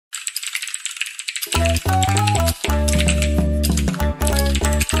I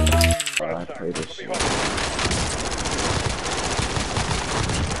play this shit.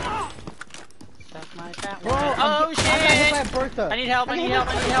 Oh shit! I got hit by a Bertha. I need help, I need help,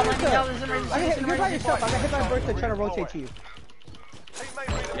 I need help, I need help. This is emergency, this is You're by emergency. yourself. I got hit by a Bertha trying to rotate to you. You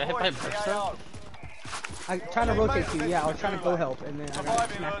got hit by a Bertha? I'm trying to rotate to you, yeah, I was trying to go help, and then I got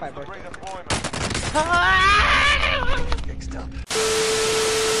smacked by a Bertha.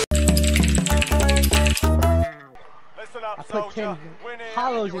 I put 10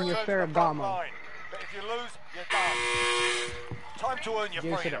 hollows in your Ferragamo. But if you lose, you're done. Time to earn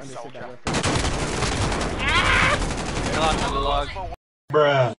your freedom, soldier. I lost my log.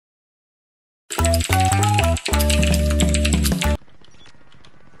 Bruh.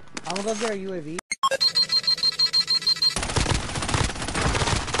 I'm gonna go get our UAV.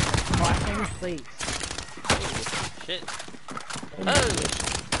 Oh, I can't place. Shit. Oh!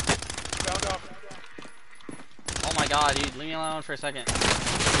 Oh my god, dude, leave me alone for a second.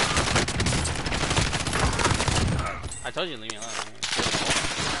 I told you to leave me alone.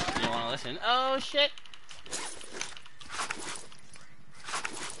 You don't want to listen. Oh shit!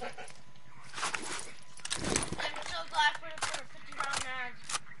 I'm so glad for the 50-round mag,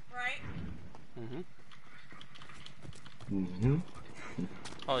 right?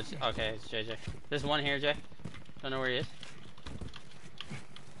 Oh, it's okay. It's JJ. There's one here, Jay. Don't know where he is.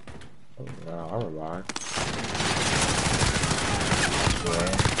 Oh, no, I'm alive.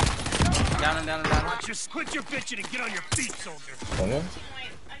 Down him, down him, down him. Just quit your bitching and get on your feet, soldier. Okay. Wait,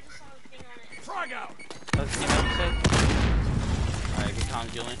 I just saw the thing on it. Frog out. Let's keep up, safe. Alright, good calm,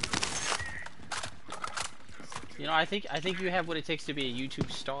 Julian. You know, I think you have what it takes to be a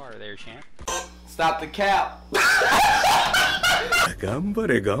YouTube star there, champ. Stop the cap.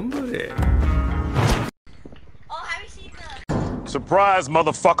 Gambare, gambare. Oh, have you seen the... Surprise,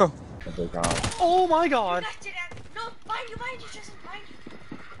 motherfucker. Oh my god! You guys did that. No, behind you, Justin, behind you.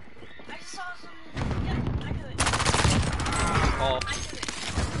 I just saw some... Yeah, I knew it. Oh. I knew it.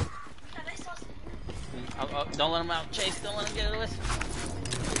 God, I saw some... Oh, don't let him out. Chase, don't let him get away.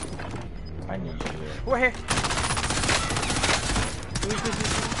 I need you here. We're here.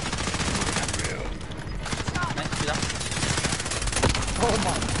 Nice, shoot up. Oh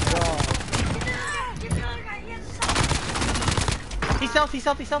my god. Get the other guy, he has a self.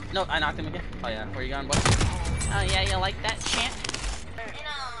 He's self. No, I knocked him again. Oh yeah, where you going, boy? Oh yeah, you like that, champ?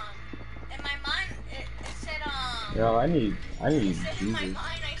 In my mind, it said, Yo, I need it said in my Jesus.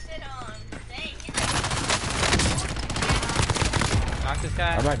 mind, I said, dang, Knock this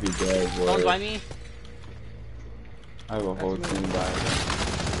guy. I might be dead, boy. Someone's by me. I have a whole team by me.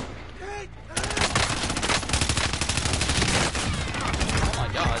 Oh my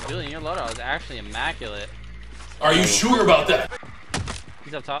god, Julian, your loadout is actually immaculate. Are you sure about that?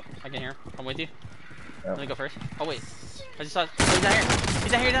 He's up top. I can hear him. I'm with you. Yep. Let me go first. Oh wait. I just saw. Oh, he's down here.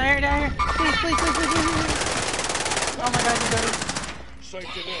 He's down here. Down here. Please. Oh my god, he's dirty.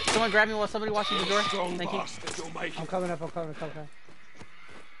 Someone grab me while somebody watches the door. Thank you. I'm coming up.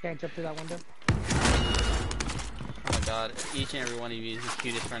 Can't jump through that window. Oh my god, each and every one of you is the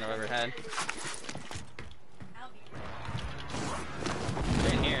cutest friend I've ever had.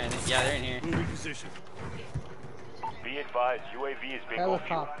 They're in here, I think. Yeah, they're in here. Moving position. Be advised, UAV is being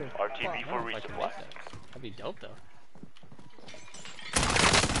Helicopter. RTB for If I can resupply. make that. That'd be dope though.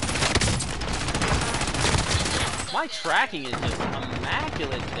 My tracking is just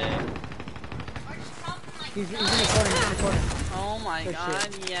immaculate today. He's in the corner. Oh my Good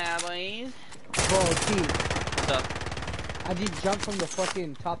god, shit. yeah, boys. Bro, T. What's up? I just jumped from the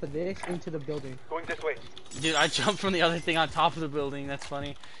fucking top of this into the building. Going this way. Dude, I jumped from the other thing on top of the building. That's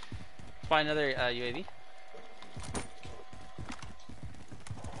funny. Find another UAV.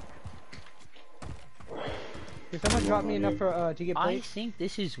 Did someone drop me enough for to get I played? think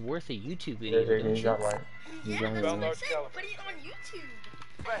this is worth a YouTube Yeah, video. you Don't you? got mine. You got Yeah, mine. that's what I said. Put it on YouTube.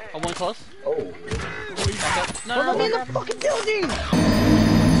 Oh, one close. Oh. Back up. No, Put me in no. the fucking building!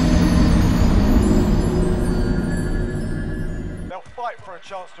 They'll fight for a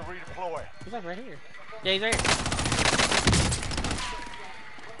chance to redeploy. He's like right here. Yeah, he's right here.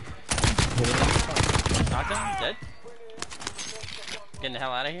 Knocked him. Dead. Getting the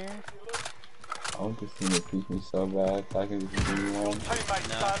hell out of here. I want this team to teach me so bad so I can just do one. Teammates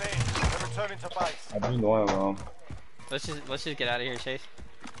No. stand in. They're returning to base. I've been going wrong. Let's just get out of here, Chase.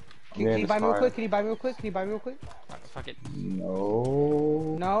 Can you buy me real quick? Can you buy me real quick? Fuck it.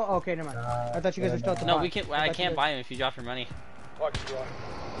 No. No? Okay, never mind. I thought you guys were still at the No, bot. we can't. I can't buy him if you drop your money. Yeah.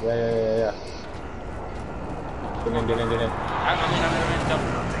 Get in. I'm in. Go.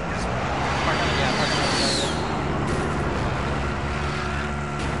 Park on the. Yeah, park on the.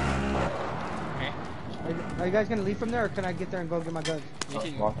 Here. Are you guys gonna leave from there, or can I get there and go get my guns? You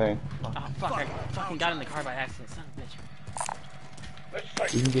can... One thing. Oh, fuck. I fucking got in the car by accident. Son of a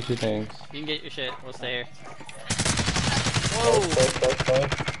bitch. You can get your things. You can get your shit. We'll stay here. Whoa!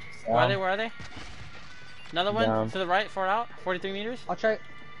 Where are they? Where are they? Another one Down. to the right, far out. 43 meters. I'll try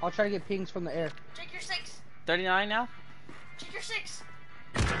to get pings from the air. Check your 6. 39 now. Check your 6.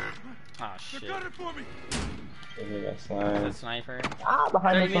 Oh shit. That's slime. That's sniper. Ah,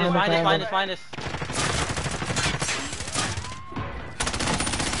 behind 30 meters. Find us.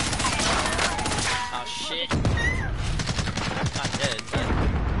 Oh shit. Not dead, but.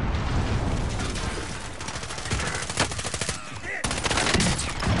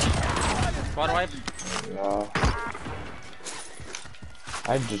 Squad wipe. No.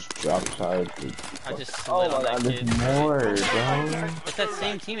 I just dropped tired. I just slid on that kid. There's more, bro. It's that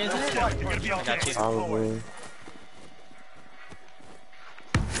same team, isn't it? I got you. Probably.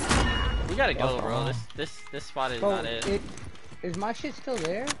 We gotta go, bro. This spot is not it. Is my shit still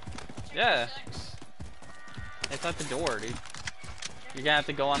there? Yeah. It's at the door, dude. You're gonna have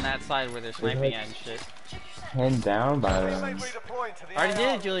to go on that side where they're sniping at and shit. Pinned down by them. I already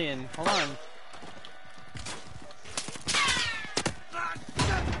did, Julian. Hold on.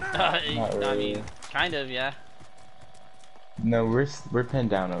 I mean, kind of, yeah. No, we're pinned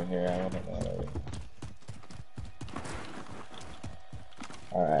down over here. I don't know.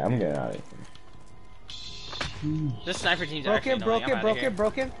 Alright, I'm getting out of here. This sniper team's actually annoying.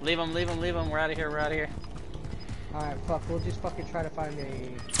 Broken. Leave them. We're out of here. Alright, fuck. We'll just fucking try to find a...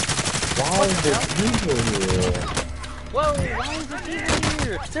 Why is there people here? Whoa, why is there people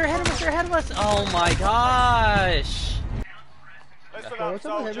here? They're ahead of us. Oh my gosh. Listen Bro, up, what's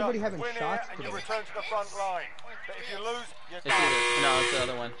up with soldier. everybody having Win shots here and you today? return to the front line. But if you lose, you're It's done. either, no, it's the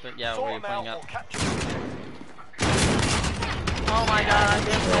other one. But yeah, Sort we're them playing out up. or capture them. Oh my god, I'm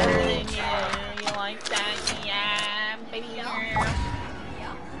just better than you. You like that? Yeah, baby.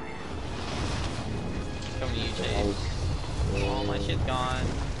 Coming to you, Chase. All my shit's gone.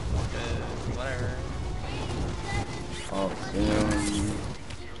 Whatever. Oh, damn.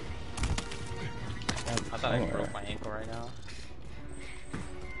 I thought I broke my ankle right now.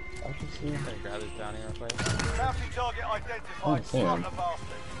 I gotta grab this down here real quick. Bounty target identified. Oh, Slot damn. the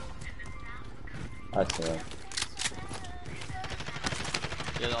bastard. I see him.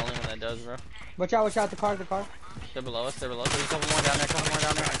 You're the only one that does, bro. Watch out, the car. They're below us. There's a couple more down there.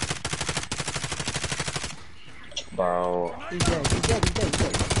 Bro. He's dead.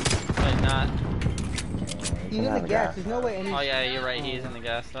 Wait, not. He's in the gas. There's no way any... Oh yeah, you're right. He's in the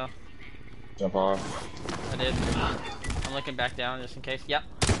gas though. Jump off. I did. I'm looking back down just in case. Yep.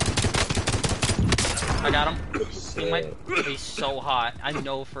 I got him. He's so hot. I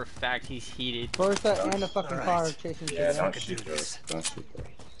know for a fact he's heated. Bertha and a fucking car chasing each other. Don't shoot this. Don't shoot this.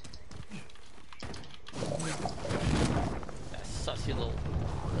 That sussy little.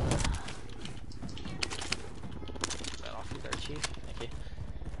 That off you there, Chief. Thank you.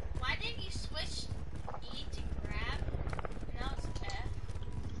 Why didn't you switch E to grab? Now it's F.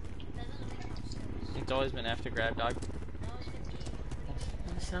 That doesn't make no sense. It's always been F to grab, dog. No, it's been E.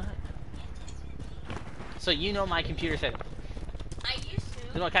 No, it's not. So you know my computer settings. I used to.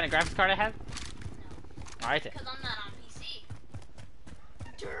 You know what kind of graphics card I have? No. Alright then. Because I'm not on PC.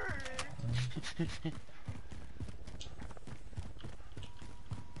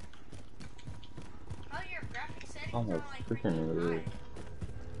 Oh, your graphic settings Oh my are like freaking really lord.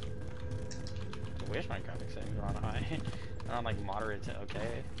 Where's my graphics settings are on high? They're on like moderate to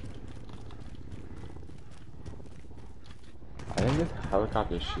okay. I think this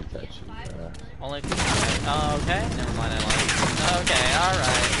helicopter shoots at you, bro. Only. Oh, okay. Never mind. I lied. Okay. All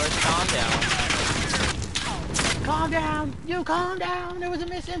right. Let's calm down. Calm down. You calm down. There was a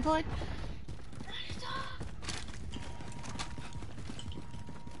misinput.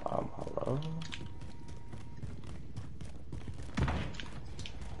 Hello?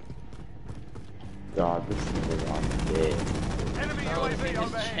 God, this is on the day. Enemy Oh, the UAV thing is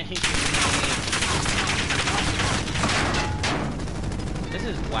overhead. changing. This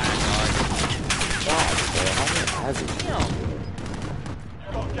is whack, God, bro, how many has it? dog.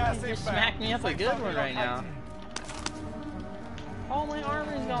 Got gas You inbound. smacked me up a good one right now. All my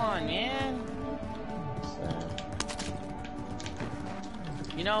armor's gone, man.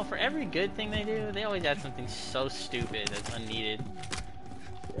 You know, for every good thing they do, they always add something so stupid that's unneeded.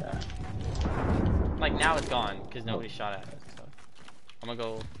 Yeah. Like now it's gone because nobody shot at it. So I'm gonna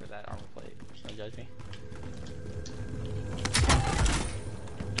go for that armor plate. Don't judge me.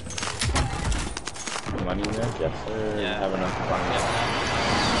 Money in there? Yes, sir. Yeah. Have enough money.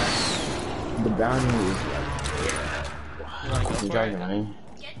 Yeah. The bounty is You wanna go you for got it? your money?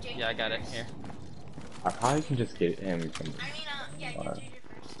 Yeah, I got it. Here. I probably can just get him from I mean, yeah, you're first.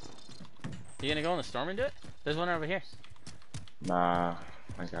 You gonna go in the storm and do it? There's one over here. Nah,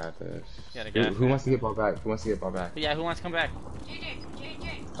 I got this. You gotta go. Who wants to get ball back? Who wants to get ball back? But yeah, who wants to come back?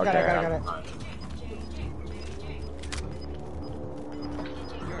 JJ. Okay, got it.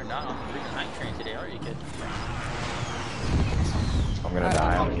 You are not on the freaking hype train today, are you, kid? I'm gonna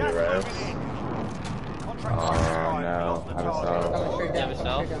die on you, right? Oh no, I have a Coming cell. straight You down. have a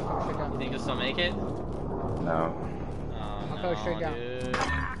cell? Straight down. You think you'll still make it? No. Oh, I'll go straight down. dude.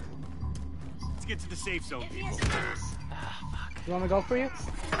 Let's get to the safe zone, people. Ah, fuck. You want me to go for you?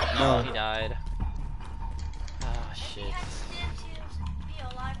 No, he died. Ah, shit. You have to stand to be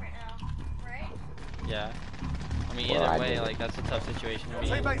alive right now, right? Yeah. I mean, Well, either I way, did. like, that's a tough situation to Your be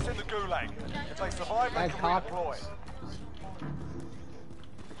in. teammates in the gulag. If they survive, they Guys, can hop. redeploy.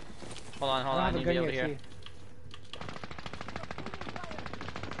 Hold on, I don't have a you'll be gun able to yet, hear. too.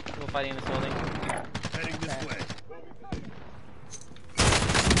 People fighting in this building. Heading this way.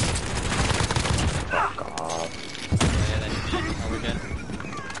 Fuck off. Yeah, then. Oh, we're good.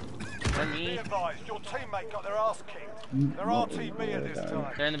 For Be me. advised, your teammate got their ass kicked. They're RTB at this time.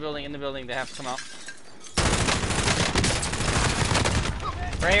 They're in the building, they have to come out.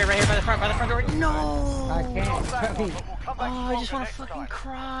 Right here, by the front door. No! I can't. Not that one, but we'll come back Oh, I just stronger wanna next fucking time.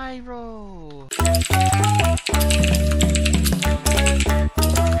 cry, bro.